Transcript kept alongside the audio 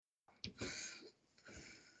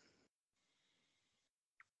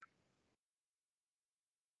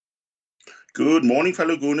Good morning,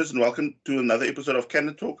 fellow Gooners, and welcome to another episode of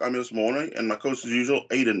Canada Talk. I'm your morning, and my co-host as usual,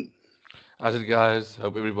 Aiden. How's it, guys?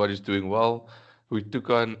 Hope everybody's doing well. We took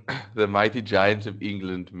on the mighty giants of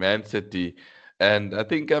England, Man City, and I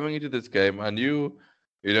think coming into this game, I knew,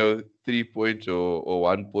 3 points or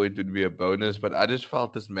 1 point would be a bonus, but I just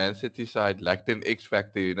felt this Man City side lacked an X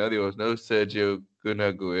factor. There was no Sergio Kun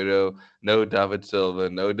Aguero, no David Silva,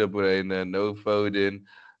 no De Bruyne, no Foden,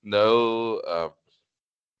 no.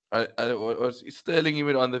 Was Sterling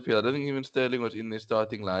even on the field? I don't think even Sterling was in the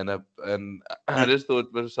starting lineup, and I just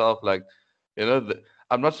thought to myself like, you know, the,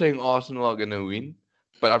 I'm not saying Arsenal are gonna win,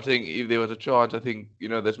 but I'm saying if there was a chance, I think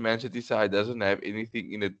this Man City side doesn't have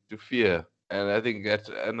anything in it to fear, and I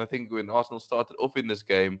think when Arsenal started off in this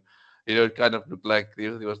game, it kind of looked like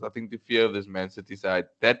there was nothing to fear of this Man City side.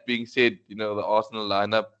 That being said, the Arsenal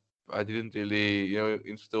lineup, I didn't really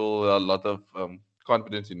instill a lot of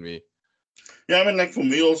confidence in me. Yeah, I mean, like for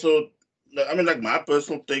me also, like my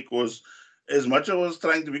personal take was, as much as I was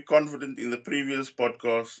trying to be confident in the previous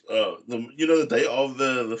podcast, the day of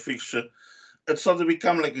the fixture, it started to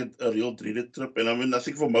become like a real dreaded trip. And I mean, I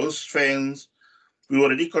think for most fans, we were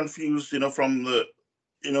already confused, from when the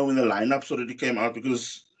lineups already came out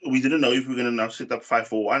because we didn't know if we were going to now set up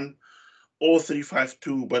 5-4-1 or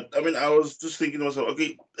 3-5-2. But I mean, I was just thinking to myself,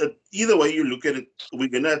 okay, either way you look at it, we're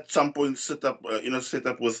gonna at some point set up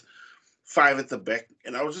with five at the back.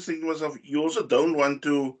 And I was just thinking to myself, you also don't want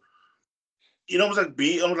to, almost like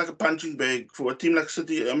be almost like a punching bag for a team like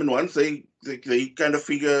City. I mean, once they kind of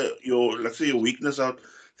figure your, let's say, your weakness out,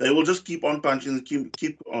 they will just keep on punching and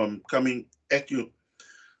keep coming at you.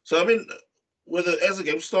 So I mean, whether as the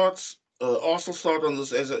game starts, Arsenal start on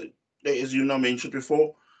this as you now mentioned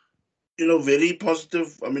before, very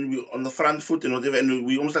positive. I mean, we on the front foot and whatever, and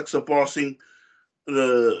we almost like surpassing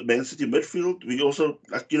the Man City midfield. We also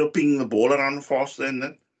like pinging the ball around faster and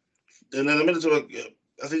that. And then I mean,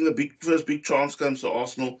 I think the first big chance comes to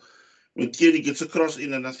Arsenal when Thierry gets a cross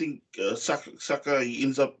in, and I think Saka he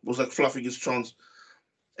ends up was like fluffing his chance.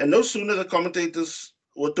 And no sooner the commentators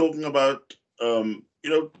were talking about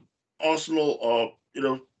Arsenal are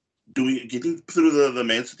doing getting through the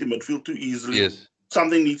Man City midfield too easily. Yes.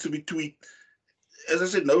 Something needs to be tweaked. As I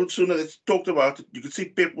said, no sooner they talked about it, you could see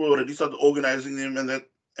Pep already started organizing them and that,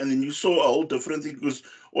 and then you saw a whole different thing because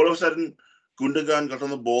all of a sudden Gundogan got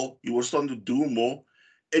on the ball, he was starting to do more,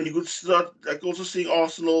 and you could start like also seeing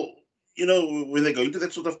Arsenal, when they go into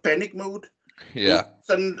that sort of panic mode, all of Yeah. a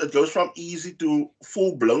sudden it goes from easy to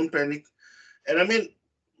full blown panic. And I mean,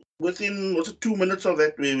 within was it 2 minutes of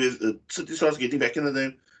that, where City starts getting back in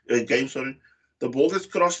the game, sorry, the ball gets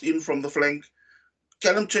crossed in from the flank.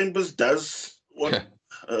 Callum Chambers does what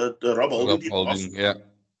Rob Holding Rob did last Holding, week, yeah.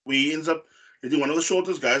 where he ends up getting one of the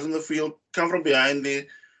shortest guys on the field, come from behind there,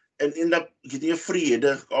 and end up getting a free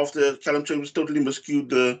header after Callum Chambers totally miscued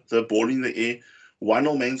the ball in the air.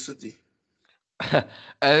 1-0 Man City.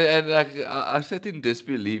 And like I sat in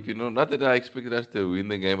disbelief, not that I expected us to win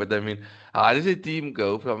the game, but I mean, how does a team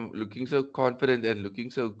go from looking so confident and looking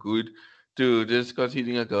so good to just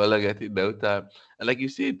conceding a goal like that in no time? And like you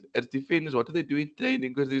said, as defenders, what do they do in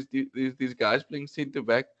training? Because these guys playing centre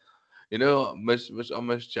back,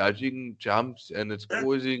 misjudging jumps, and it's Yeah,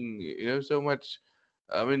 causing so much.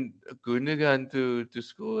 I mean, Gundogan to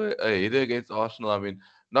score a header against Arsenal. I mean,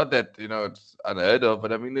 not that it's unheard of,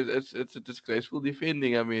 but I mean it's a disgraceful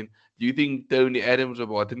defending. I mean, do you think Tony Adams or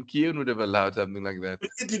Martin Keown would have allowed something like that?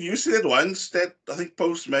 did you see that one stat? I think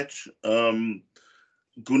post match,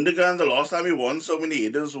 Gundogan, the last time he won so many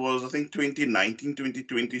headers was, I think, 2019,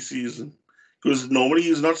 2020 season. Because normally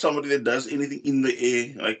he's not somebody that does anything in the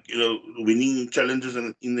air, like, winning challenges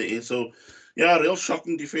in the air. So, yeah, real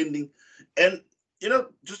shocking defending. And,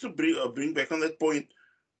 just to bring back on that point,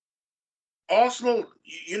 Arsenal,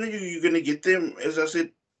 you're going to get them, as I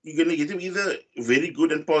said, you're going to get them either very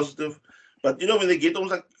good and positive, but, when they get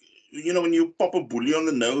almost like, when you pop a bully on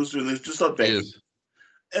the nose, when they just start backing, Yes.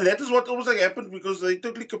 and that is what almost like happened because they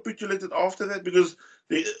totally capitulated after that because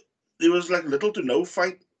they, there was like little to no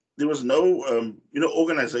fight. There was no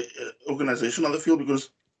organization on the field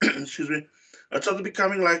because excuse me, it started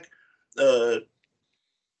becoming like uh,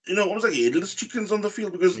 almost like headless chickens on the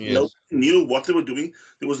field because nobody Yes. knew what they were doing.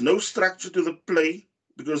 There was no structure to the play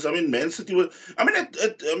because I mean Man City were. I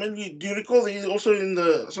mean, do you recall they also in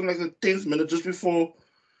the something like the 10th minute just before?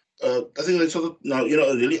 I think they sort of now,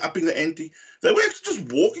 really upping the ante. They were actually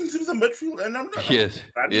just walking through the midfield, and I'm Yes, yes,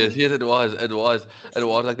 running. yes. It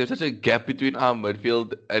was like there's such a gap between our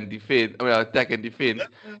midfield and defense. I mean, our attack and defense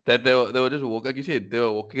Yeah, that they were just walking. Like you said, they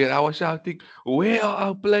were walking, and I was shouting, "Where are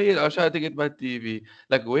our players?" I was shouting at my TV,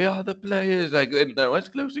 like, "Where are the players?" Like, and no one's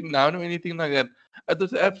closing down or anything like that. It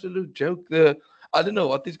was an absolute joke. I don't know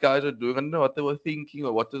what these guys are doing. I don't know what they were thinking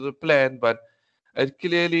or what was the plan, but it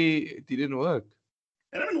clearly didn't work.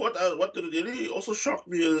 and I mean, what really also shocked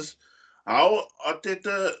me is how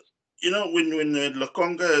Arteta, when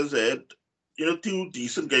Lakonga has had, two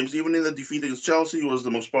decent games, even in the defeat against Chelsea, he was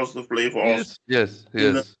the most positive player for us Yes, yes,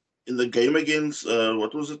 in the yes. in the game against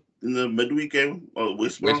what was it in the midweek game,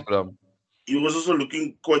 West Brom. West Brom. He was also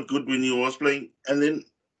looking quite good when he was playing. And then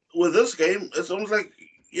with this game, it's almost like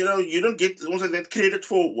you don't get almost like that credit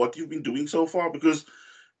for what you've been doing so far because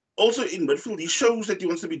also in midfield he shows that he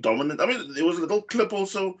wants to be dominant. I mean, there was a little clip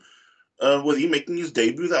also with him making his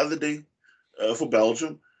debut the other day for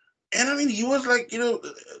Belgium, and I mean he was like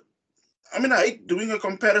I mean, I hate doing a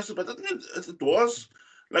comparison, but I mean, it was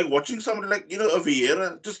like watching somebody like, a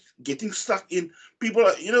Vieira just getting stuck in. People,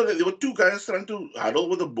 there were two guys trying to huddle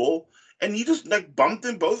with the ball, and he just like bumped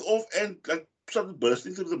them both off and like started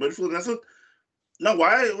bursting through the midfield. And I thought, now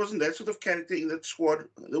why wasn't that sort of character in that squad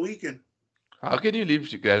the weekend? How can you leave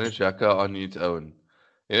Granit Xhaka on its own?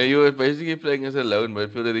 You were basically playing as a lone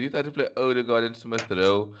midfielder. Then you start to play Odegaard and Smith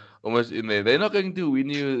Rowe almost in there. They're not going to win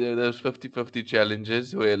you those 50-50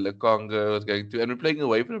 challenges where Lukonga was going to, and we're playing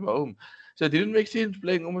away from home. So it didn't make sense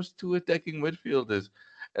playing almost two attacking midfielders.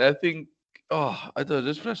 And I think, I thought it was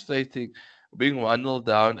just frustrating being 1-0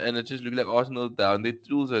 down, and it just looked like Arsenal down. They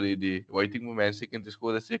tools already, waiting for Man City to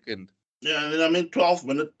score the second. Yeah, and then I mean,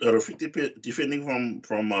 12-minute defending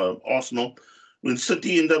from Arsenal when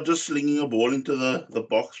City ended up just slinging a ball into the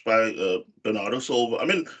box by Bernardo Silva. I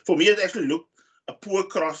mean, for me, it actually looked a poor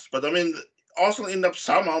cross, but I mean, Arsenal end up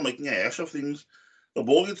somehow making a hash of things. The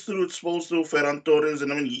ball gets through, it spills through Ferran Torres,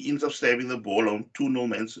 and I mean, he ends up stabbing the ball on 2-0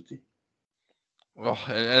 Man City.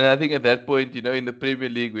 And I think at that point, in the Premier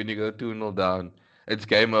League, when you go 2-0 down, it's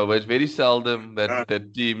game over. It's very seldom Uh,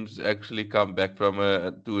 that teams actually come back from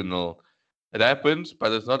a 2-0. It happens,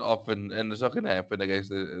 but it's not often, and it's not going to happen against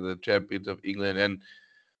the champions of England. And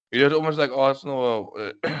it's almost like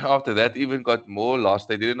Arsenal, after that, even got more lost.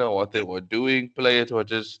 They didn't know what they were doing. Players were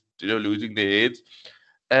just, losing their heads.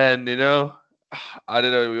 And, I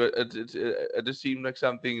don't know. It just seemed like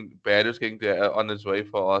something bad was going to on its way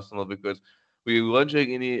for Arsenal because we weren't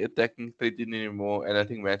showing any attacking threat anymore. And I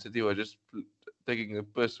think Man City were just taking a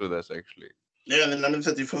piss with us, actually. yeah, and then I mean,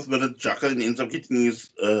 35th minute, Xhaka ends up getting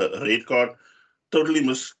his red card, totally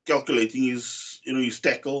miscalculating his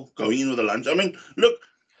tackle, going in with a lunge. I mean, look,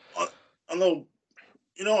 on, on the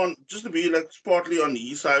on just to be like partly on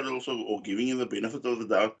his side also, or giving him the benefit of the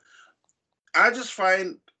doubt, I just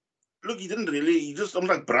find, look, he didn't really, he just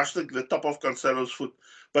almost like brushed the top of Cancelo's foot.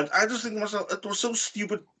 But I just think to myself, it was so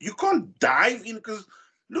stupid. You can't dive in because,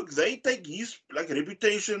 look, they take his like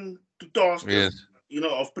reputation to task as, Yes.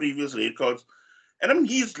 of previous red cards. And I mean,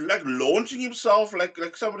 he's like launching himself like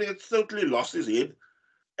somebody that's totally lost his head.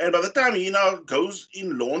 And by the time he now goes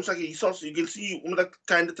in launch, like he starts, you can see that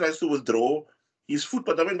kind of tries to withdraw his foot.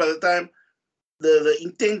 But I mean, by the time the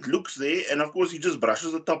intent looks there, and of course he just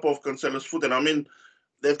brushes the top of Cancelo's foot, and I mean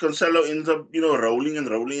that Cancelo ends up rolling and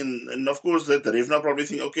rolling, and of course that the ref now probably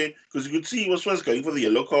think okay because you could see he was first going for the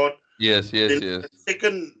yellow card, Yes, yes, then yes.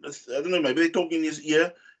 second I don't know maybe they talk in his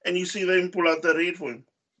ear, and you see them pull out the red for him.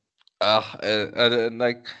 And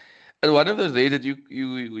like, and one of those days that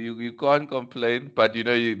you can't complain, but there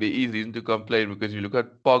is reason to complain because you look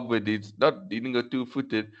at Pogba didn't go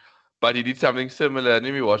 2-footed, but he did something similar. And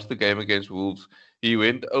then we watched the game against Wolves. He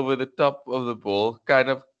went over the top of the ball, kind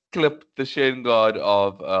of clipped the shin guard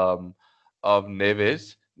of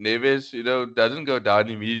Neves. Neves, doesn't go down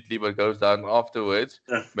immediately, but goes down afterwards.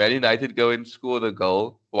 Yeah. Man United go and score the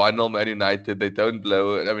goal. 1-0 Man United. They don't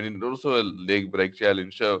blow it. I mean, also a leg break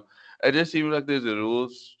challenge. So it just seems like there's a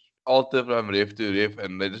rules alter from ref to ref,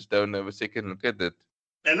 and they just don't have a second look at it.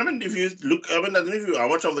 And I mean if you look, I mean I don't know how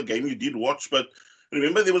much of the game you did watch, but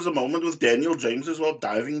remember there was a moment with Daniel James as well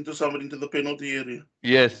diving into somebody into the penalty area.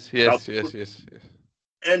 Yes, yes, yes, yes, yes.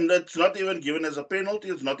 And it's not even given as a penalty.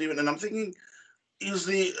 It's not even, and I'm thinking, is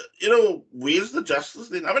the where's the justice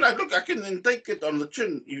then? I mean, I can then take it on the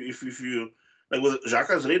chin if you like with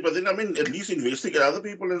Xhaka's rate, but then I mean, at least investigate other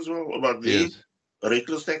people as well about their Yes.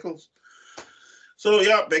 reckless tackles. So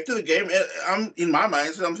yeah, back to the game. I'm in my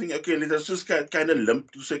mind, so I'm thinking, okay, let's just kind of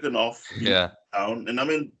limp to second half, being Yeah. down, and I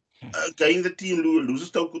mean, again the team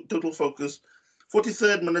loses total focus.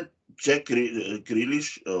 43rd minute, Jack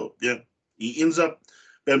Grealish, he ends up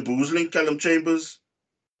bamboozling Callum Chambers,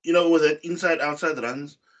 with that inside-outside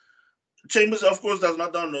runs. Chambers, of course, does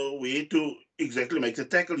not know where to exactly make the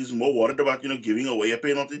tackle. He's more worried about, giving away a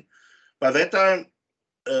penalty. By that time,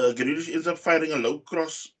 Grealish ends up firing a low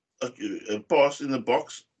cross, a pass in the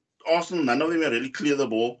box. Arsenal, none of them really clear the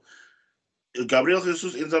ball. Gabriel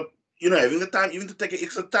Jesus ends up, having the time even to take an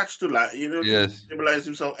extra touch to, to Yes. stabilize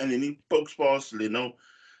himself, and then he pokes past Leno,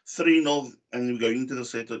 3-0, and we're going into the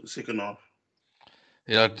second half.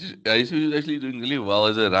 Yeah, he's actually doing really well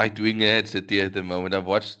as a right winger at City at the moment. I've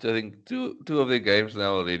watched, I think, two of their games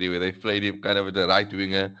now already where they've played him kind of as a right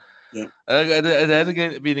winger. Yeah. It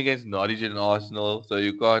hasn't been against Norwich and Arsenal, so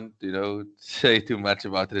you can't, say too much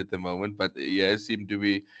about it at the moment. But he has seemed to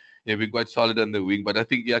be, been quite solid on the wing. But I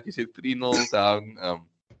think, like you said, 3-0 down,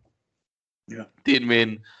 Yeah. 10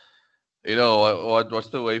 men. What's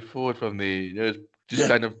the way forward from there? Just Yeah.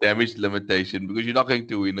 kind of damage limitation because you're not going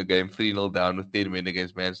to win a game 3-0 down with 10 men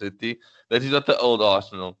against Man City. That is not the old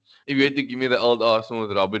Arsenal. If you had to give me the old Arsenal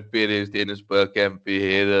with Robert Perez, Dennis Bergkamp,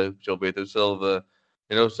 Pereira, Gilberto Silva,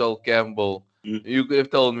 Sol Campbell, Mm. you could have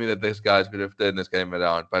told me that these guys could have turned this game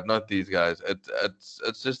around, but not these guys.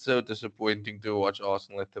 It's just so disappointing to watch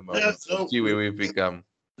Arsenal at the Yeah, moment. so See where we've become.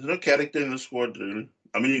 there's no character in the squad, really.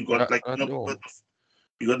 I mean, you got Not, like, not at all.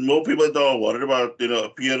 you got more people that are worried about,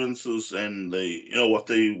 appearances and what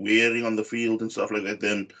they're wearing on the field and stuff like that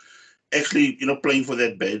than actually, playing for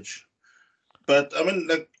that badge. But I mean,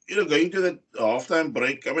 like, going to that halftime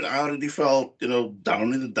break, I mean, I already felt,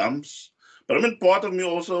 down in the dumps. But I mean, part of me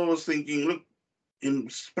also was thinking, look, in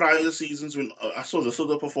prior seasons when I saw this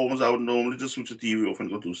sort of performance, I would normally just switch the TV off and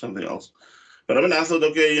go do something else. But I mean, I thought,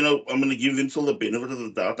 okay, I'm going to give them still the benefit of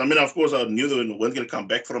the doubt. I mean, of course, I knew they weren't going to come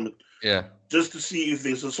back from it, Yeah. just to see if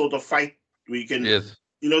there's a sort of fight we can, Yes.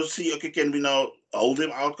 see, okay, can we now hold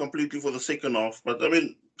them out completely for the second half? But I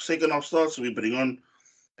mean, second half starts, we bring on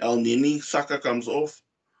El Nini, Saka comes off.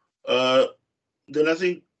 Uh, then I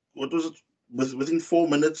think, what was it? Within 4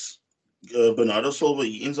 minutes, Bernardo Silva,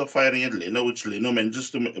 he ends up firing at Leno, which Leno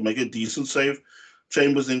manages to make a decent save.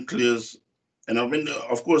 Chambers then clears. And I mean,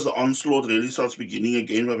 of course, the onslaught really starts beginning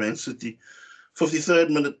again by Man City. 53rd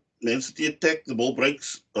minute, Man City attack, the ball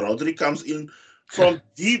breaks. Rodri comes in from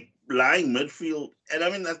deep lying midfield. And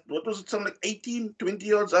I mean, what was it, something like 18, 20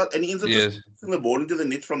 yards out? And he ends up just Yes. putting the ball into the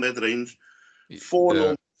net from that range. Yeah.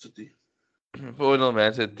 4-0 City. 4-0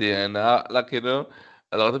 Man City, and like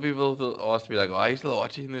a lot of people still ask me like, "Why are you still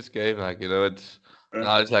watching this game?" Like, it's Uh,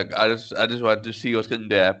 now it's like I just want to see what's going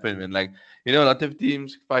to happen, and like a lot of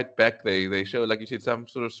teams fight back. They show, like you said, some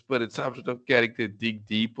sort of spirit, some sort of character, dig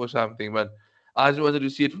deep or something. But I just wanted to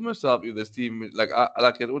see it for myself. If this team, like,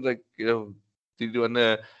 like it was like did you want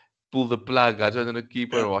to pull the plug? I just want to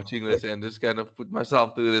keep yeah. on watching this and just kind of put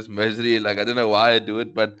myself through this misery. Like, I don't know why I do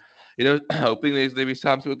it, but hoping there be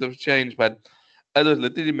some sort of change. But it was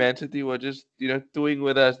literally Man City were just, toying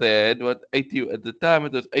with us. They had what 80 at the time.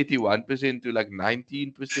 It was 81% to like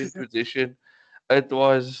 19% position. It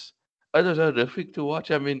was horrific to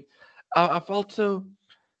watch. I mean, I felt so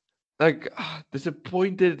like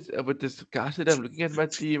disappointed, but disgusted. I'm looking at my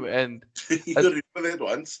team and You uh, remember that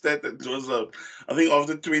one stat that was, I think,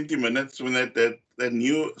 after 20 minutes when that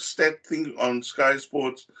new stat thing on Sky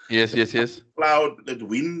Sports, yes, yes, yes, cloud, that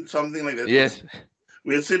win, something like that. yes,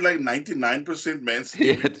 We had said like 99% Man City,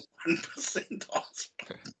 yes. 1%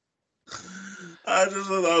 Arsenal. I just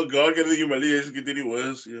thought, oh God, can the humiliation get any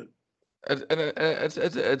worse? Yeah.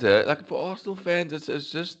 It's like for Arsenal fans,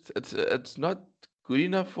 it's just it's not good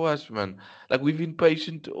enough for us, man. Like we've been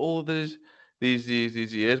patient all these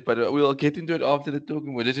years, but we'll get into it after the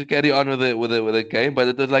talking. We'll just carry on with the game. But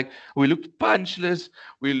it was like we looked punchless.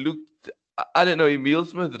 We looked. I don't know. Emil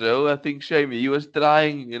Smith Rowe, I think shame he was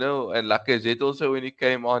trying, and Lacazette also when he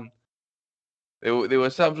came on. There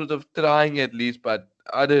was some sort of trying at least, but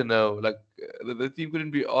I don't know. Like the team couldn't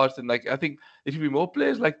be asked, and like I think there should be more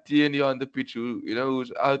players like Tierney on the pitch who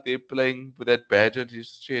who's out there playing with that badge on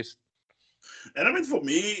his chest. And I mean, for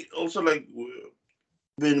me, also, like,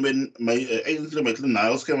 when my Ainsley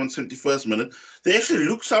Maitland-Niles came on 71st minute, they actually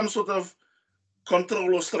looked some sort of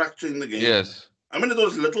control or structure in the game. Yes, I mean, it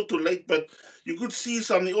was little too late, but you could see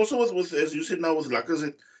something. Also, with as you said now with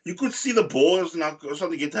Lacazette, you could see the balls now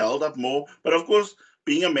starting to get held up more. But of course,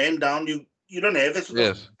 being a man down, you don't have that sort of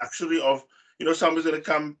yes, luxury of somebody's gonna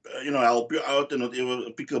come, help you out and not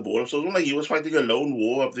ever pick the ball up. So it was like he was fighting a lone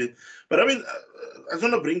war up there. But I mean, I just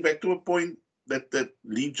want to bring back to a point that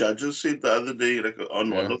Lee Judges said the other day, like on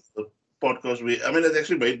one yeah, of the podcasts. I mean, it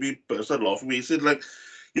actually made me personally laugh. He said, like,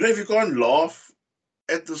 if you can't laugh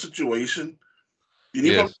at the situation, you need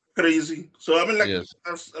to yes, crazy. So I mean, like, Yes.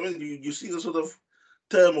 you see the sort of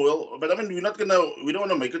turmoil, but I mean, we don't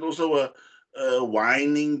want to make it also a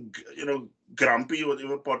whining, grumpy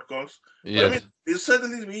whatever podcast. But I mean, Yes. there's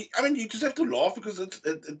certain things you just have to laugh because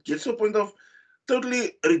it gets to a point of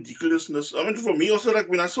totally ridiculousness. I mean, for me also, like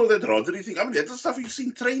when I saw that Rodri thing, I mean, that's the stuff you see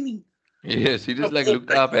in training. Yes. He The just like ball looked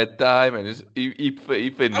break. up at time and just he I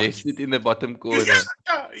mean, finessed it in the bottom yeah, corner.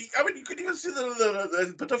 yeah. I mean, you could even see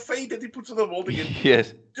the bit of fade that he puts on the ball to get.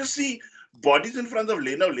 Yes. Just see bodies in front of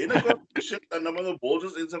Leno. Leno got shit, and then when the ball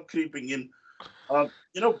just ends up creeping in.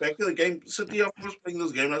 Back to the game. City, of course, playing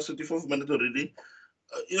this game now, 64th minute already.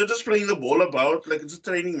 Just playing the ball about like it's a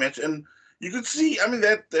training match, and you could see. I mean,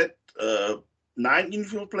 that 9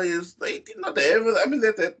 infield players, they did not have. I mean,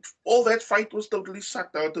 that all that fight was totally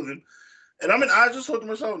sucked out of them. And I mean, I just thought to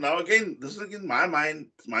myself, now again, this is again my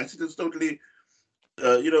mindset is totally,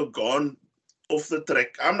 gone off the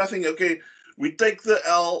track. I'm nothing. Okay, we take the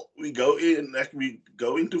L, we go in, like we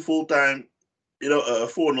go into full time, a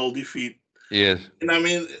 4-0 defeat. Yes. And I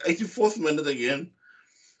mean, 84th minute again,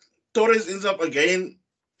 Torres ends up again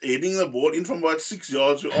heading the ball in from about 6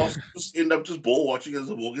 yards. We also just end up just ball watching as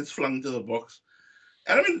the ball gets flung into the box.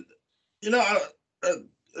 And I mean, you know, uh, uh,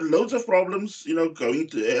 loads of problems, going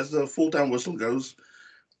to as the full time whistle goes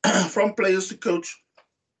from players to coach.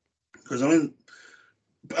 Because I mean,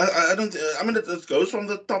 I don't. I mean, it goes from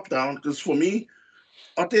the top down. Because for me,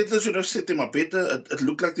 Arteta should have set him up better. It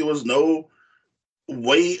looked like there was no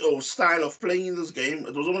way or style of playing in this game.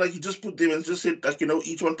 It was almost like he just put them and just said, like,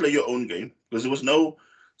 each one play your own game. Because there was no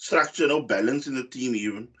structure, no balance in the team,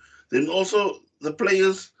 even. Then also, the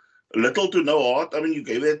players, little to no heart. I mean, you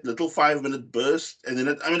gave that little 5-minute burst, and then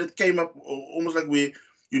it came up almost like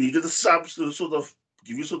you needed the subs to sort of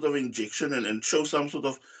give you sort of injection and show some sort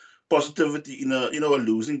of positivity in a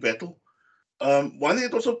losing battle. One thing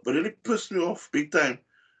that also really pissed me off big time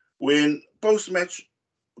when post match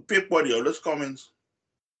Pep Guardiola's comments.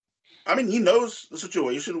 I mean, he knows the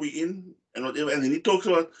situation we're in and whatever, and then he talks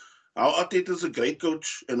about how Arteta's a great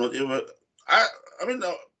coach and whatever. I, I mean,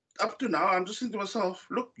 up to now, I'm just thinking to myself,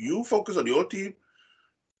 look, you focus on your team.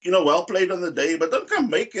 Well played on the day, but don't come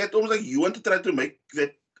make it almost like you want to try to make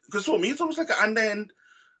that. Because for me, it's almost like an underhand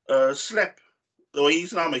slap the way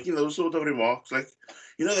he's now making those sort of remarks. Like,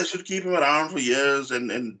 they should keep him around for years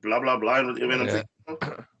and blah blah blah and whatever. And I'm Yeah.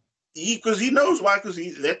 thinking, because he knows why, because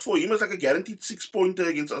that for him is like a guaranteed 6 pointer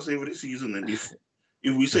against us every season. And if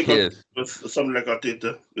we say God Yes. with something like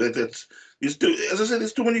Arteta, that's as I said,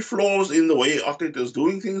 there's too many flaws in the way Arteta is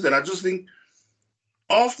doing things, and I just think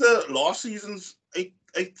after last season's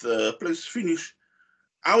eighth place finish,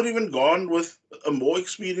 I would even gone with a more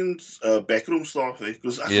experienced backroom staff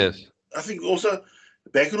because Yes. I think also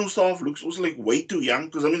backroom staff looks also like way too young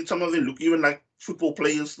because I mean some of them look even like football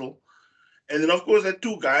players still. And then, of course, there are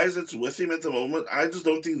two guys that's with him at the moment. I just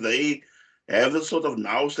don't think they have the sort of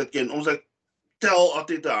nous that can almost like tell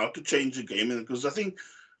Arteta how to change the game. Because I think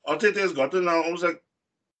Arteta has gotten now almost like,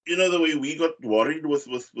 the way we got worried with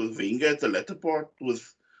Wenger at the latter part,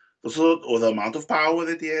 with the sort or the amount of power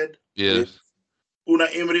that he had. With Yes. Una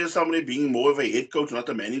Emery as somebody being more of a head coach, not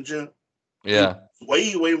a manager. He Yeah. was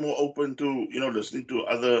way, way more open to, listening to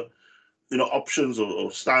other options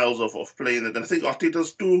or styles of playing it. And I think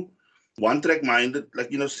Arteta's too one track minded,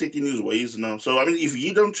 like set in his ways now. So I mean, if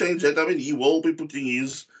he don't change that, I mean, he will be putting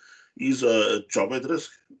his job at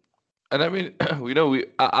risk. And I mean,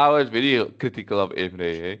 I was very critical of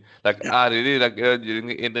Emre. Eh? Like Yeah, I really like during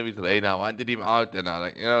the end of his reign, I wanted him out, and I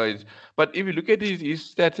like it's. But if you look at his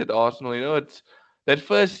stats at Arsenal, it's that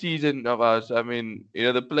first season of us. I mean,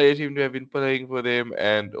 the players seem to have been playing for them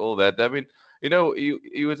and all that. I mean,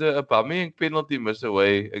 he was a bumming penalty miss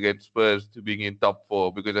away against Spurs to being in top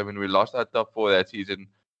four because I mean we lost our top four that season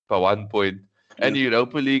by 1 point. And yeah,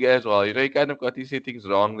 Europa League as well. He kind of got his settings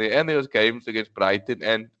wrong there. And there was games against Brighton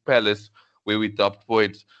and Palace where we dropped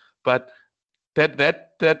points. But that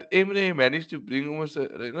Emre managed to bring almost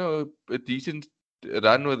a decent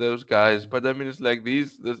run with those guys. But I mean, it's like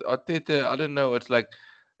this Arteta. I don't know. It's like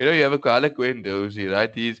you have a guy like Guendouzi,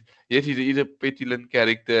 right? He's a petulant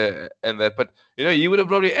character and that, but he would have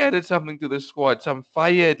probably added something to the squad, some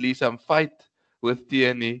fire at least, some fight with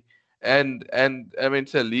Tierney, and I mean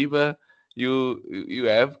Saliba. You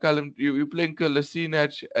have Callum. You playing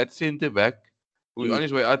Kolasinac at centre back, who's mm, on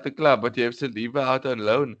his way out the club, but you have Saliba out on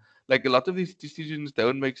loan. Like a lot of these decisions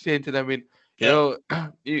don't make sense. And I mean, yeah,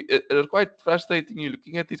 it was quite frustrating. You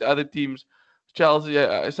looking at these other teams,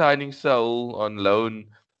 Chelsea signing Saul on loan,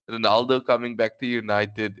 Ronaldo coming back to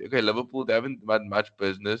United. Okay, Liverpool they haven't done much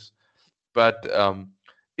business, but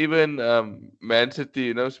even Man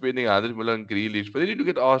City, spending 100 million on Grealish. But then you look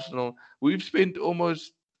at Arsenal, we've spent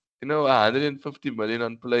almost. 150 million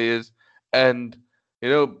on players, and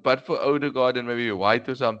but for Odegaard and maybe White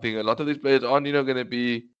or something, a lot of these players aren't going to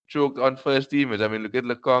be chalked on first teamers. I mean, look at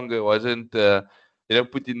Lukonga, wasn't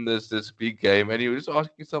put in this big game, and you were just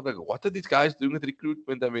asking yourself like, what are these guys doing with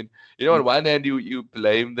recruitment? I mean, on one hand you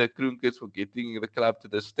blame the Kroenkes for getting the club to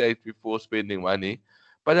the state before spending money,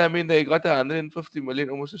 but I mean they got 150 million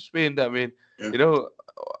almost to spend. I mean, Yeah. you know,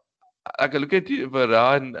 I can look at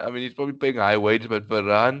Varane. I mean, he's probably paying high wage, but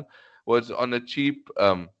Varane was on a cheap.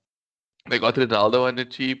 They got Ronaldo on the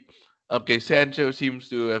cheap. Okay, Sancho seems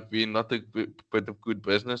to have been not a bit of good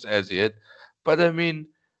business as yet. But I mean,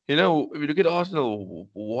 if you look at Arsenal,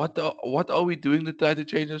 what are we doing to try to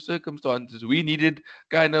change the circumstances? We needed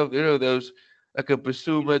kind of, those like a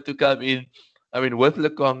Basuma to come in. I mean, with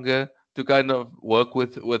Lukonga to kind of work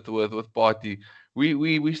with Party.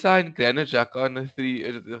 We signed Granit Xhaka on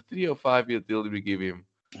a 3 or 5 year deal that we give him.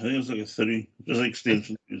 I think it's like a 3, just an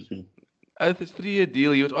extension. It's 3 year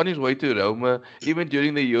deal. He was on his way to Roma. Even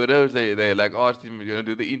during the Euros, they like asked him,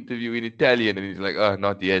 do the interview in Italian, and he's like, oh,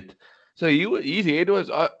 not yet. So his head was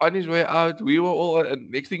on his way out. We were all,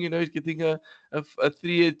 and next thing you know, he's getting a 3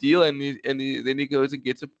 year deal, then he goes and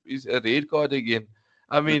gets a red card again.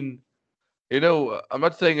 I mean, I'm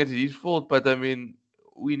not saying it's his fault, but I mean,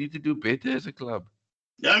 we need to do better as a club.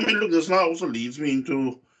 Yeah, I mean, look, this now also leads me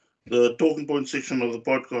into the talking point section of the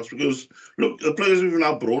podcast because, look, the players we've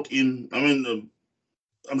now brought in, I mean,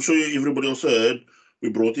 I'm sure everybody also heard, we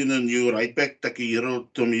brought in a new right back, Takehiro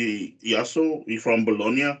Tomiyasu. He's from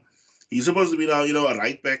Bologna. He's supposed to be now, a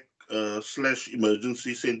right back slash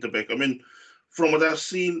emergency centre back. I mean, from what I've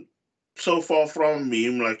seen so far from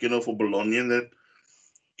him, like, for Bologna, and that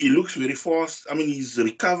he looks very fast. I mean, his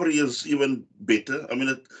recovery is even better. I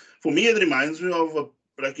mean, for me, it reminds me of,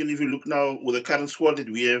 like, if you look now with the current squad that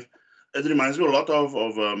we have, it reminds me a lot of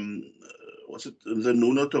what's it, the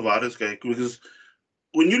Nuno Tavares guy, because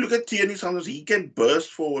when you look at Tierney, sometimes he can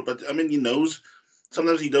burst forward, but I mean, he knows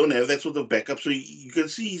sometimes he don't have that sort of backup. So you can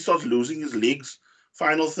see he starts losing his legs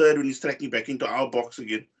final third when he's tracking back into our box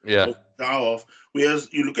again. Yeah. Or our off. Whereas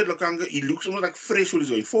you look at Lokanga, he looks almost like fresh when he's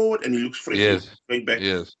going forward, and he looks fresh when he's Yes. going back.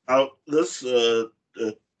 Yes. Now, this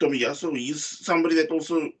Tomiyasu, he's somebody that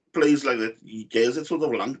also plays like that. He has that sort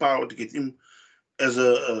of lung power to get him as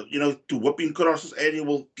to whip in crosses, and he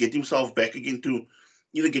will get himself back again to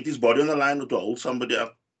either get his body on the line or to hold somebody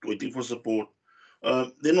up waiting for support.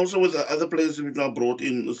 Then also with the other players we've now brought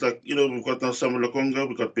in, it's like, we've got now Samuel Lokonga,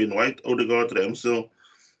 we've got Ben White, Odegaard, Ramsdale.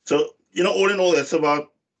 So, all in all, that's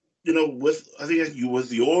about, with, I think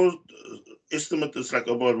with your estimate, it's like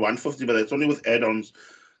about 150, but that's only with add-ons.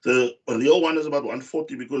 The real one is about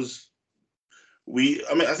 140 because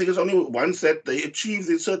I think it's only once that they achieve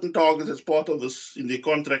these certain targets as part of this in their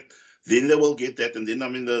contract, then they will get that, and then I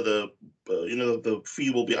mean the fee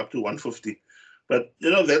will be up to 150. But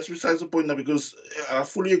that's besides the point now because I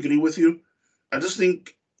fully agree with you. I just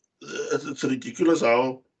think it's ridiculous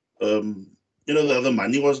how the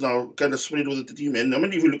money was now kind of spread with the team, and I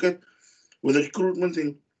mean if you look at with the recruitment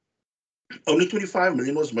thing, only 25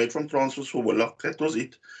 million was made from transfers for Willock. That was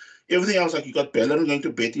it. Everything else, like you got Bellerin going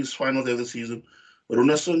to Betis final day of the season,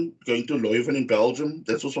 Runason going to Leuven in Belgium.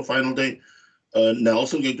 That's also final day.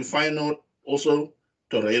 Nelson going to Feyenoord also.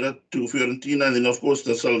 Torreira to Fiorentina. And then, of course,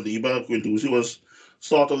 the Saliba, Guendouzi was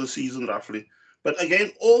start of the season roughly. But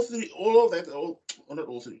again, all of that, not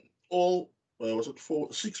all three, was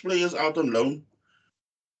it 6 players out on loan.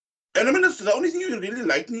 And I mean, it's the only thing you're really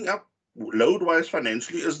lightening up load-wise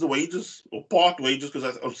financially is the wages or part wages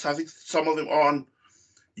because I think some of them are on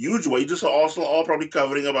huge wages. So Arsenal are probably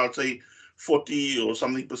covering about say 40 or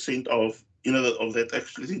something percent of of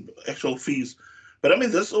that actual fees. But I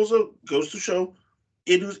mean, this also goes to show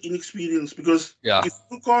Edu's inexperience because Yeah. if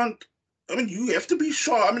you can't, I mean, you have to be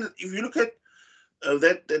sure. I mean, if you look at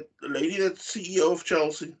that lady, that CEO of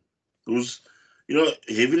Chelsea, who's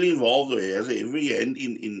heavily involved or has a heavy hand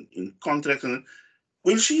in contracts and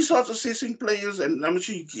when she starts assessing players, and I mean,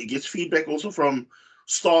 she gets feedback also from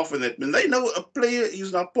staff and that, when they know a player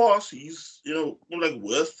is not pass, he's more like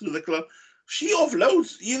worth to the club. She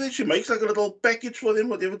offloads. Either she makes like a little package for them,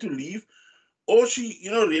 whatever, to leave, or she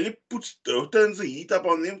really turns the heat up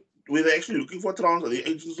on them where they're actually looking for transfer. The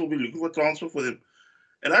agents will be looking for transfer for them,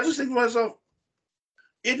 and I just think to myself,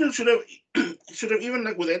 Edwin should have even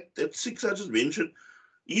like with that 6 I just mentioned.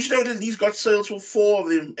 You should have at least got sales for 4 of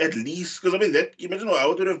them at least, because I mean that imagine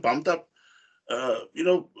how it would have bumped up,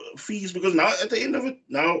 fees. Because now at the end of it,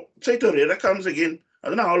 now say Torreira comes again. I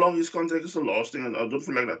don't know how long his contract is still lasting, and I don't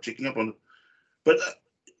feel like that checking up on it. But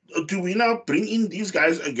do we now bring in these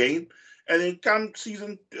guys again, and then come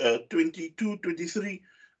season 22, 23,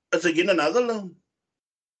 it's again another loan?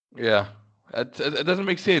 Yeah, it doesn't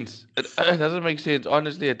make sense. It doesn't make sense.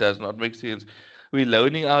 Honestly, it does not make sense. We're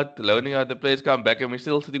loaning out. The players come back, and we're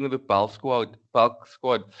still sitting with the bulk squad.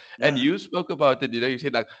 And Yeah. you spoke about it. You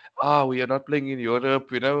said like, we are not playing in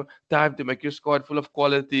Europe. Time to make your squad full of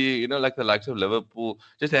quality. Like the likes of Liverpool,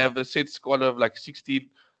 just have a set squad of like 16,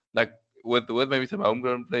 like with maybe some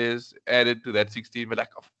homegrown players added to that 16, but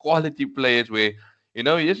like of quality players where.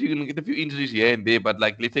 Yes, you can get a few injuries here and there, but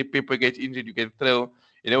like let's say Pepper gets injured, you can throw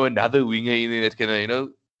another winger in there that's gonna,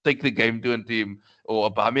 take the game to a team. Or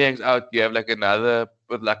Aubameyang's out, you have like another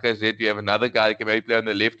with Lacazette, you have another guy that can maybe play on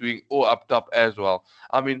the left wing or up top as well.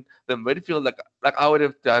 I mean, the midfield, like I would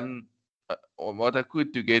have done or what I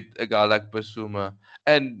could to get a guy like Basuma,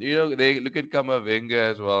 and they look at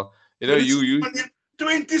Kamavinga as well. 26 million.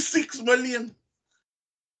 26 million.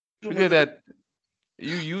 Look at that.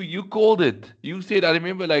 You called it. You said, I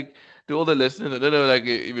remember, like, to all the listeners, I don't know, like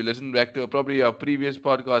if you listen back to probably our previous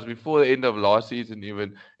podcast before the end of last season,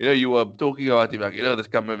 even, you were talking about him, like, this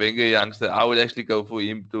Kamavinga youngster. I would actually go for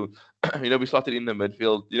him to, be slotted in the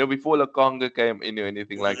midfield, before Lokonga came in or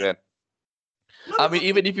anything like that. No, I no, mean, no.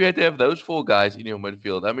 even if you had to have those four guys in your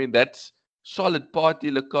midfield, I mean, that's solid party,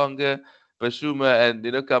 Lokonga, Basuma, and,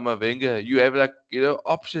 Kamavinga. You have, like,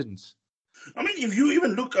 options. I mean, if you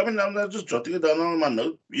even look, I mean, I'm not just jotting it down on my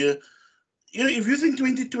note. Yeah. If you think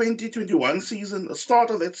 2020-21 season, the start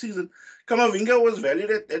of that season, Kamavinga was valued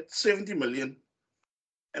at 70 million.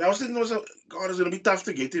 And I was thinking to myself, God, it's going to be tough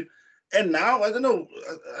to get him. And now, I don't know,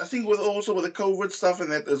 I think with the COVID stuff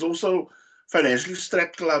and that, there's also financially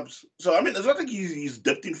strapped clubs. So, I mean, it's not like he's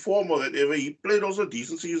dipped in form or whatever. He played also a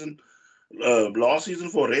decent season last season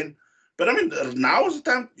for Rennes. But I mean, now is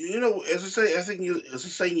the time, as I say, I think as I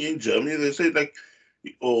saying here in Germany, they say like,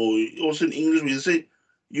 or also in English, we say,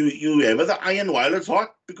 you have the iron while it's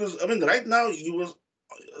hot. Because, I mean, right now, he was,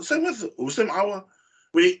 same with Hussein Awa,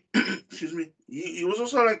 where, excuse me, he was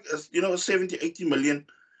also like, 70, 80 million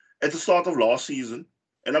at the start of last season.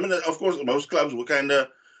 And I mean, of course, most clubs were kind of,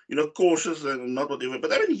 cautious and not whatever.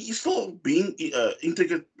 But I mean, he's still being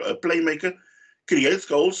intricate playmaker, creates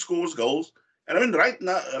goals, scores goals. And I mean, right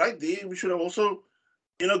now, right there, we should have also,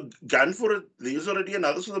 gone for it. There's already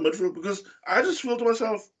another sort of midfield because I just feel to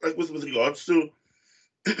myself, like with regards to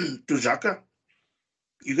to Xhaka,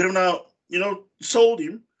 you could have now, sold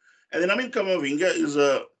him. And then I mean, Kamavinga is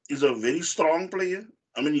a very strong player.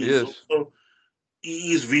 I mean, he's Yes. also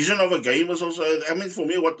his vision of a game was also. I mean, for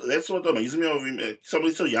me, that's what amazes me of him.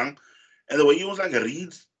 Somebody so young, and the way he was like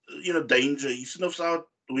reads, danger. He sniffs out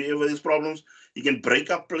wherever there's problems. He can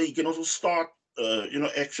break up play. He can also start,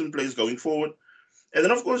 action plays going forward. And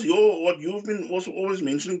then, of course, what you've been also always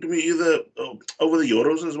mentioning to me either over the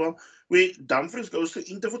Euros as well, where Dumfries goes to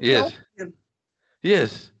Inter for 12 Yes. million.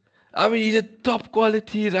 Yes. I mean, he's a top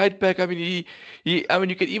quality right back. I mean, I mean,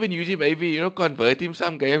 you can even use him maybe, convert him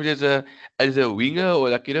some games as a winger or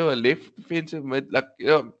like, a left defensive mid, like,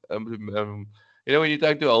 when you're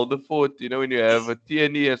trying to hold the fort, when you have a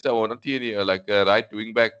Tierney and so on, not Tierney, or like a right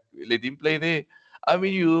wing back, let him play there. I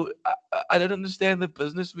mean, I don't understand the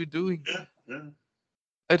business we're doing. Yeah, yeah.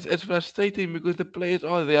 It's frustrating because the players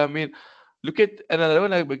are there. I mean, look at, and I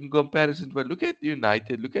don't like making comparisons, but look at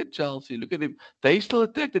United, look at Chelsea, look at them. They still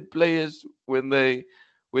attracted players when they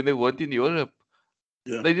weren't in Europe.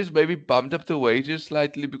 Yeah. They just maybe bumped up the wages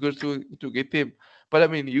slightly because to get them. But I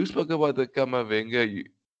mean, you spoke about the Kamavinga,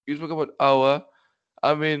 you spoke about our.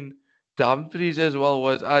 I mean, Dumfries as well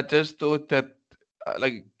was. I just thought that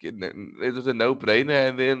like it was a no-brainer,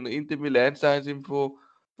 and then Inter Milan signs him for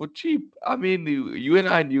cheap. I mean, you and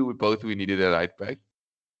I knew we needed a right back.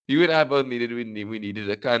 You and I both we needed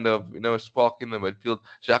a kind of spark in the midfield.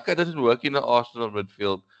 Xhaka doesn't work in the Arsenal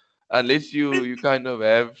midfield unless you kind of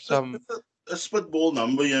have some. It's a spitball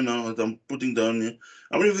number, that I'm putting down here.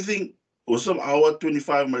 I mean, if you think Osam Hour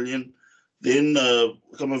 25 million, then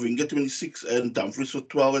Kamavinga 26 and Dumfries for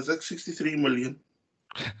 12, it's like 63 million.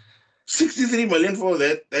 63 million for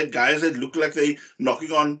that guys that look like they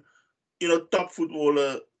knocking on, top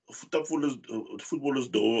footballers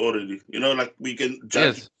door already. Like we can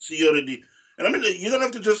judge, Yes, see already. And I mean, you don't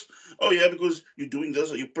have to just, oh yeah, because you're doing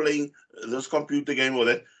this or you're playing this computer game or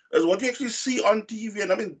that. It's what you actually see on TV.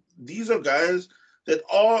 And I mean, these are guys that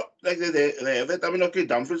are like they have that. I mean, okay,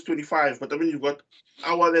 Dumfries 25, but I mean, you've got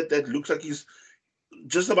Awa that looks like he's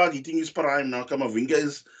just about hitting his prime now. Kamavinga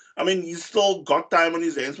is, I mean, he's still got time on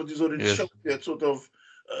his hands, but he's already shown yes, that sort of,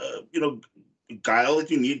 guile that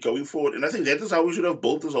you need going forward. And I think that is how we should have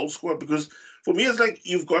built this whole squad because for me, it's like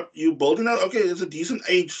you building out, okay, it's a decent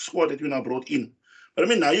age squad that you now brought in. But I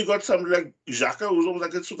mean, now you got somebody like Xhaka who's almost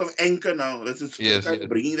like a sort of anchor now. That's it's yes, kind of yes,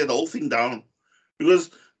 bringing that whole thing down because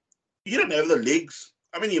you don't have the legs.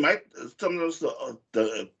 I mean, he might sometimes do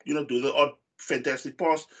the odd fantastic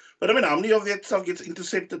pass, but I mean, how many of that stuff gets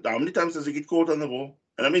intercepted? How many times does he get caught on the ball?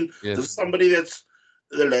 And I mean, this is Yes. somebody that's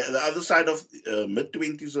the other side of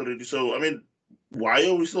mid-20s already. So I mean, why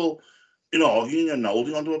are we still arguing and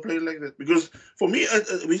holding on to a player like that? Because for me,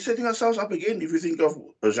 we're setting ourselves up again. If you think of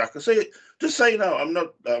Xhaka, just say now. I'm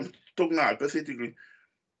not talking now hypothetically.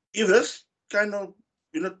 If this kind of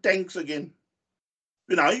tanks again,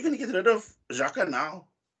 how are you going to get rid of Xhaka now?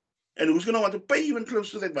 And who's going to want to pay even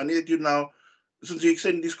close to that money that you now, since you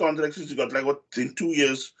extend these contracts, since you got like in 2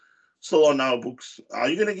 years still on our books? Are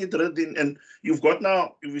you going to get rid in? And you've got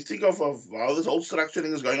now, if you think of how this whole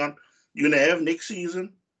structuring is going on, you're going to have next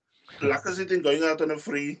season Lacazette going out on a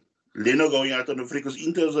free, Leno going out on a free, because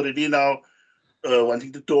Inter's already now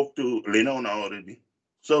wanting to talk to Leno now already.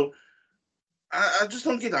 So I just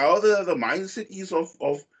don't get how the mindset is of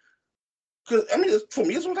because I mean, for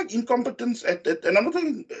me, it's almost like incompetence and I'm not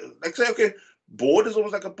talking like say, okay, board is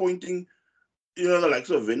almost like appointing, the likes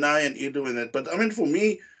of Vinay and Edu and that. But I mean, for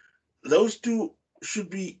me, those two should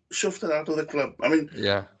be shifted out of the club. I mean,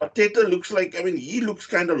 Yeah. Arteta looks like, I mean, he looks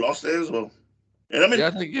kind of lost there as well. And I mean, Yeah,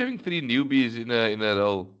 it's like having three newbies in a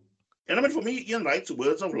role. for me, Ian Wright's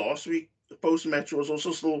words of last week, the post match, was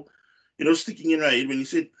also still, sticking in my head when he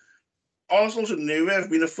said Arsenal should never have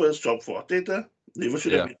been a first job for Arteta. Never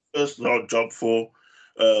should have Yeah. been a first job for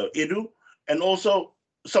Edu. And also,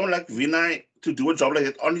 someone like Vinay to do a job like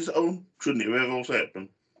that on his own should never have also happened.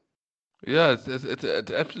 Yeah, it's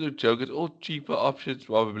an absolute joke. It's all cheaper options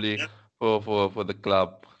probably Yeah. for the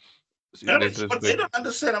club And in I mean, this but they respect. don't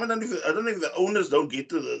understand. I mean, I don't know if the owners don't get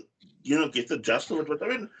to get the gist of it. But I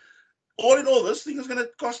mean, all in all, this thing is going to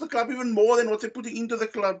cost the club even more than what they're putting into the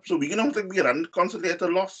club. So we're going to be run constantly at a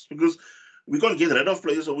loss because we can't get rid of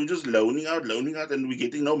players, so we're just loaning out, and we're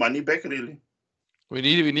getting no money back really. We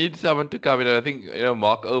need someone to come in. And I think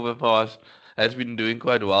Mark Overmars has been doing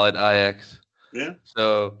quite well at Ajax. Yeah,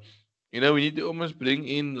 So we need to almost bring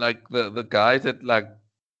in like the guys that like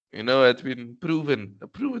it's been a proven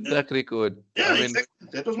yeah, track record. yeah, I mean, exactly.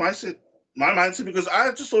 That was my mindset because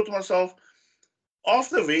I just thought to myself,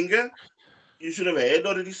 after Wenger, you should have had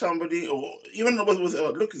already somebody, or even with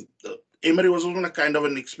look, Emery was also a kind of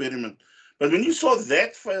an experiment. But when you saw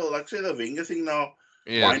that fail, like say the Wenger thing now,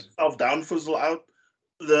 wind yes, itself down, fizzle out,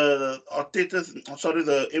 the Arteta, sorry,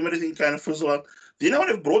 the Emery thing kind of fizzle out. Then I would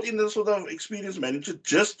have brought in the sort of experienced manager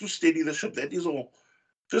just to steady the ship. That is all.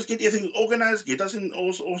 Just get everything organized, get us in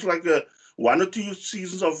also like a 1 or 2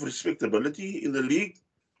 seasons of respectability in the league.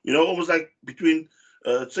 Almost like between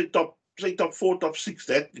say top 4, top 6,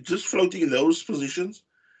 that just floating in those positions.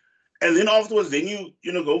 And then afterwards, then you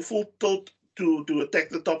go full tilt to attack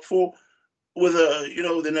the top 4 with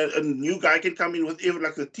then a new guy can come in with even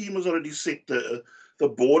like the team is already set, the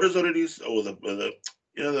board is already, or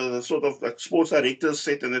the sort of like sports directors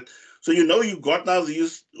set, and it. So you got now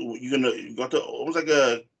these you got almost like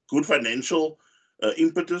a good financial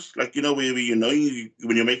impetus, like where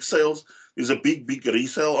when you make sales, there's a big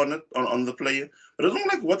resale on it on the player. But it's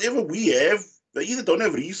not like whatever we have, they either don't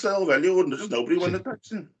have resale value or just nobody want to touch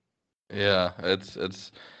them. yeah,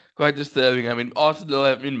 it's quite disturbing. I mean, Arsenal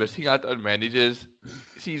have been missing out on managers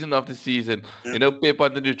season after season. Yeah. Pep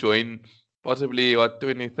wanted to join possibly what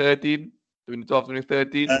 2013, 2012,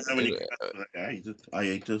 2013. I mean, I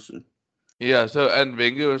hate this. Yeah, so and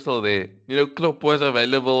Wenger was still there. Klopp was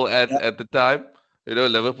available Yeah. at the time.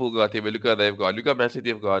 Liverpool got him. Look how they've got. Look how Man City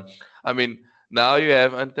have got. I mean, now you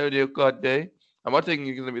have Antonio Conte. I'm not saying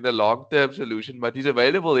he's going to be the long-term solution, but he's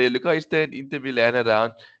available here. Look how he's turned Inter Milan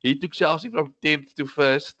around. He took Chelsea from 10th to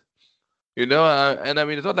 1st. And I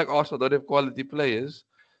mean, it's not like Arsenal don't have quality players.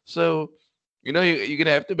 So, you're going to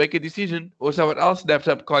have to make a decision, or someone else snaps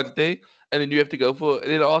up Conte, and then you have to go for.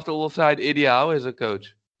 Then Arsenal will sign Eddie Howe as a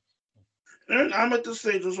coach. And I'm at the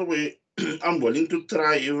stage also where I'm willing to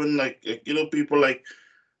try even like people like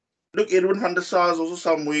look, Edwin van der Sar is also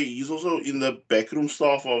somewhere. He's also in the backroom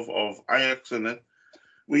staff of Ajax and that.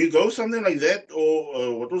 Will you go something like that,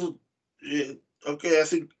 or what was it? Okay, I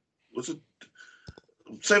think was it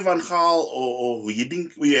say Van Gaal or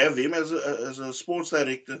Hiddink? We have him as a sports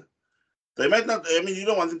director. They might not. I mean, you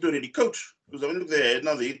don't want them to really coach because I mean, look, they had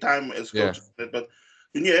now their time as Yeah. coaches, but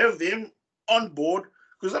when you have them on board,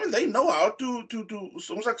 because I mean, they know how to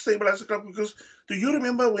almost like stabilize the club. Because do you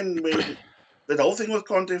remember when that whole thing with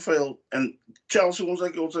Conte failed and Chelsea was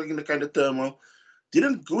like also in the kind of turmoil?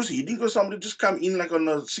 Didn't Goose Hiddink or somebody just come in like on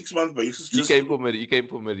a 6-month basis? He Just came for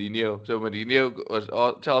Mourinho. So Mourinho was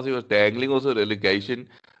Chelsea was dangling also relegation.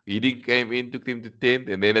 Hiddink came in, took him to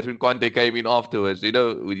 10th, and then that's when Conte came in afterwards. You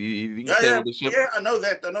know, he didn't Yeah, stable the ship. yeah, I know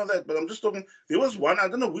that, but I'm just talking. There was one, I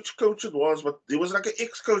don't know which coach it was, but there was like an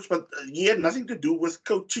ex-coach, but he had nothing to do with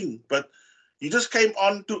coaching, but he just came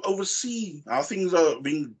on to oversee how things are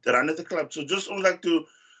being run at the club. So just almost like to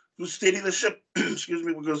steady the ship, excuse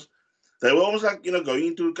me, because they were almost like, going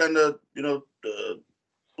into kind of,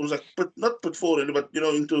 almost like not put forward, but,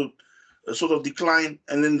 into a sort of decline.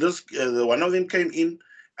 And then this, one of them came in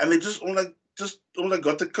and they just almost like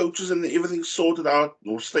got the coaches and everything sorted out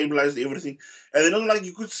or stabilized everything. And then like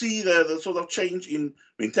you could see the sort of change in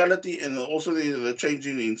mentality and also the change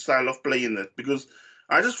in style of play in that, because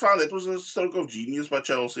I just found that was a stroke of genius by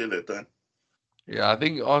Chelsea at that time. Yeah, I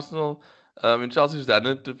think Arsenal, Chelsea's done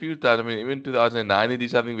it a few times. I mean, even 2009, they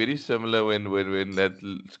did something very similar when that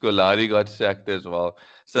Scolari got sacked as well. Yeah.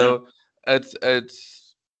 So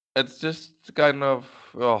it's just kind of,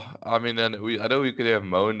 I mean, I know we could have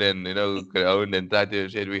moaned and groaned and tried to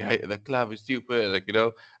say we hate the club is stupid, like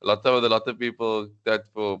a lot of people that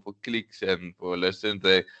for clicks and for listens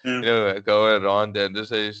they Yeah. go around and just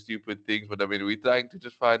say stupid things. But I mean, we're trying to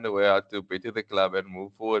just find a way out to better the club and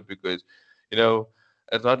move forward because you know,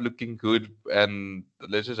 it's not looking good. And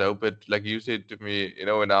let's just hope it, like you said to me,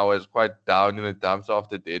 when I was quite down in the dumps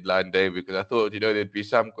after deadline day because I thought, there'd be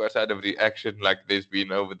some sort of reaction like there's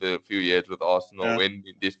been over the few years with Arsenal Yeah. when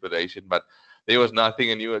in desperation, but there was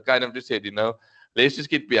nothing. And you kind of just said, let's just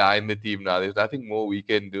get behind the team now. There's nothing more we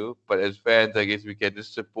can do. But as fans, I guess we can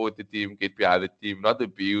just support the team, get behind the team, not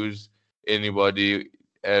abuse anybody,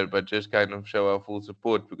 but just kind of show our full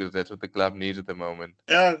support because that's what the club needs at the moment.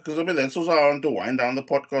 Yeah, because I mean that's also how I want to wind down the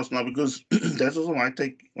podcast now, because that's also my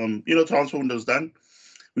take. Transfer window's done.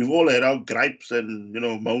 We've all had our gripes and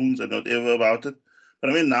moans and whatever about it,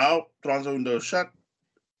 but I mean now transfer window is shut,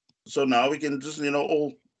 so now we can just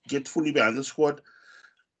all get fully behind the squad.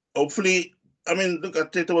 Hopefully, I mean, look,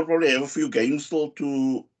 Arteta will probably have a few games still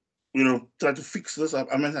to try to fix this up.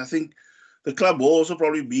 I mean, I think the club will also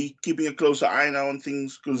probably be keeping a closer eye now on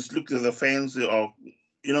things, because look at the fans, they are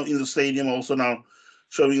in the stadium also now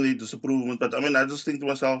showing the disapproval. But I mean, I just think to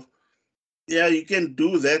myself, yeah, you can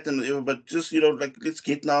do that, but just like let's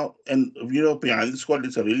get now and behind the squad,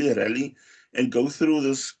 let's really rally and go through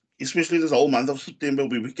this, especially this whole month of September,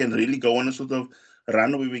 where we can really go on a sort of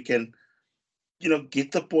run where we can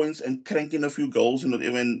get the points and crank in a few goals and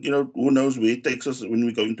whatever. And who knows where it takes us when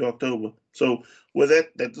we go into October. So with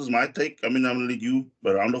that is my take. I mean, I'm gonna let you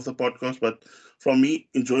round off the podcast, but from me,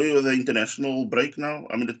 enjoy the international break now.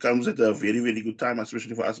 I mean, it comes at a very, very good time,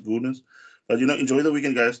 especially for us Gooners. But enjoy the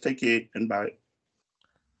weekend, guys. Take care and bye.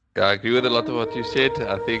 Yeah, I agree with a lot of what you said.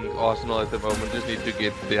 I think Arsenal at the moment just need to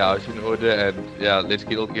get the house in order, and yeah, let's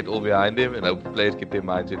get all behind them, and hope the players get their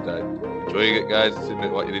mindset right. Enjoy it, guys, in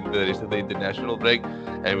the rest of the international break,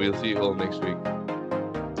 and we'll see you all next week.